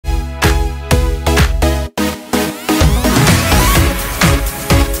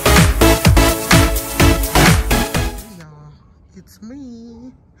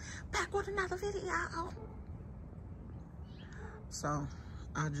back with another video. So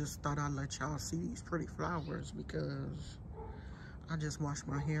I just thought I'd let y'all see these pretty flowers because I just washed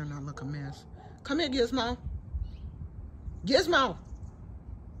my hair and I look a mess. Come here, Gizmo. Gizmo.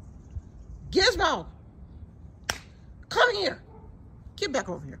 Gizmo. Come here. Get back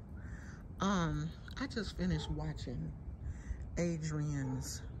over here. I just finished watching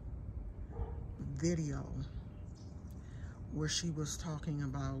Adrianne's video where she was talking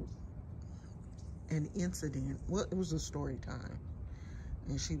about an incident. Well, it was a story time.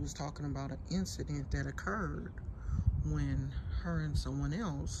 And she was talking about an incident that occurred when her and someone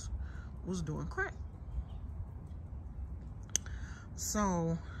else was doing crack.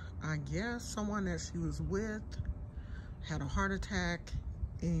 So I guess someone that she was with had a heart attack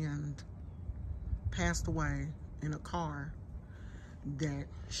and passed away in a car that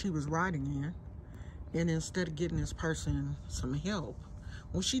she was riding in. And instead of getting this person some help,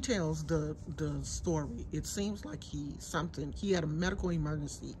 when she tells the story, it seems like he had a medical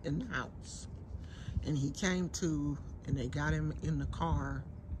emergency in the house. And he came to, and they got him in the car,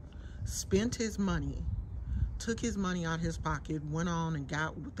 spent his money, took his money out of his pocket, went on and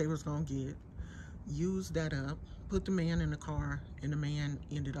got what they was gonna get, used that up, put the man in the car, and the man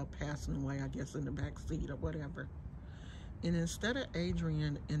ended up passing away, I guess, in the back seat or whatever. And instead of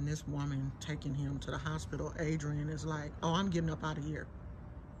Adrianne and this woman taking him to the hospital, Adrianne is like, oh, I'm getting up out of here.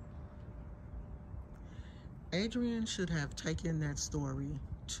 Adrianne should have taken that story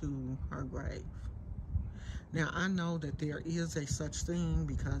to her grave. Now, I know that there is a such thing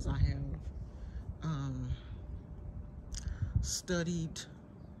because I have studied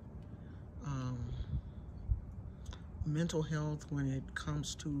mental health when it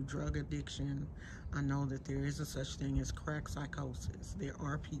comes to drug addiction. I know that there is a such thing as crack psychosis. There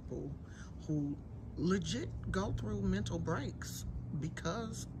are people who legit go through mental breaks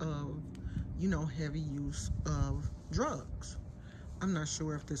because of, you know, heavy use of drugs. I'm not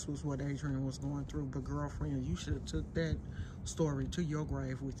sure if this was what Adrianne was going through, but girlfriend, you should have took that story to your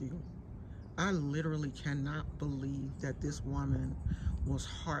grave with you. I literally cannot believe that this woman was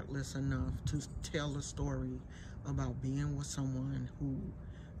heartless enough to tell a story about being with someone who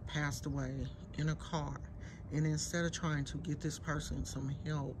passed away in a car. And instead of trying to get this person some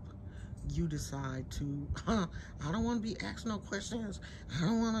help, you decide to, I don't want to be asked no questions. I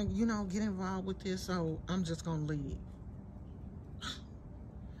don't want to, you know, get involved with this, so I'm just going to leave.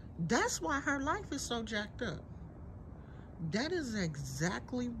 That's why her life is so jacked up. That is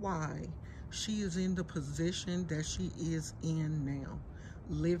exactly why she is in the position that she is in now,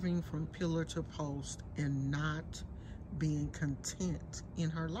 living from pillar to post and not being content in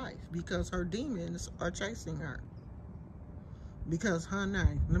her life because her demons are chasing her. Because,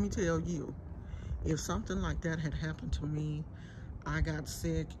 honey, let me tell you, if something like that had happened to me, I got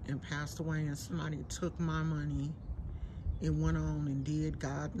sick and passed away and somebody took my money and went on and did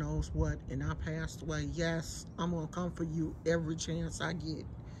God knows what, and I passed away, yes, I'm gonna come for you every chance I get.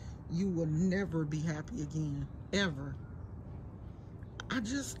 You will never be happy again, ever. I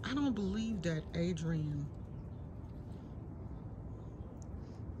don't believe that Adrianne,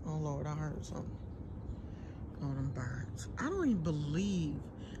 oh Lord, I heard something. Oh, them birds. I don't even believe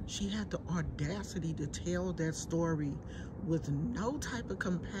she had the audacity to tell that story with no type of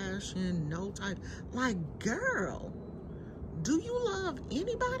compassion, no type, like, girl, do you love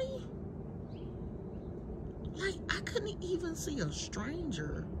anybody? Like, I couldn't even see a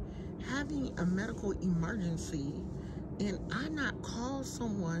stranger having a medical emergency and I not call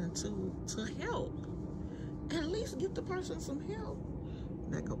someone to help. At least get the person some help.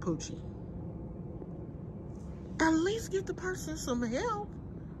 That go Poochie. At least get the person some help.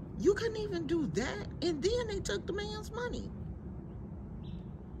 You couldn't even do that. And then they took the man's money.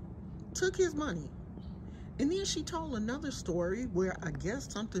 Took his money. And then she told another story where I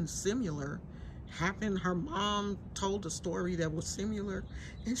guess something similar happened. Her mom told a story that was similar.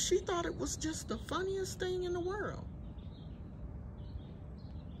 And she thought it was just the funniest thing in the world.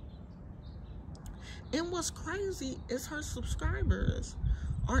 And what's crazy is her subscribers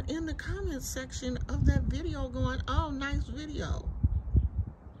are in the comment section of that video going, oh, nice video.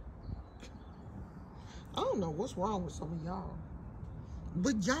 I don't know what's wrong with some of y'all.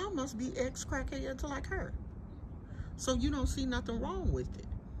 But y'all must be ex-crackheads like her. So you don't see nothing wrong with it.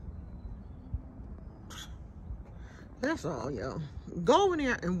 That's all, y'all. Go over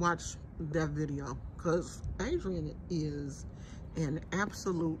there and watch that video. Because Adrianne is an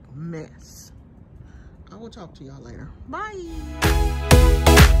absolute mess. I will talk to y'all later. Bye.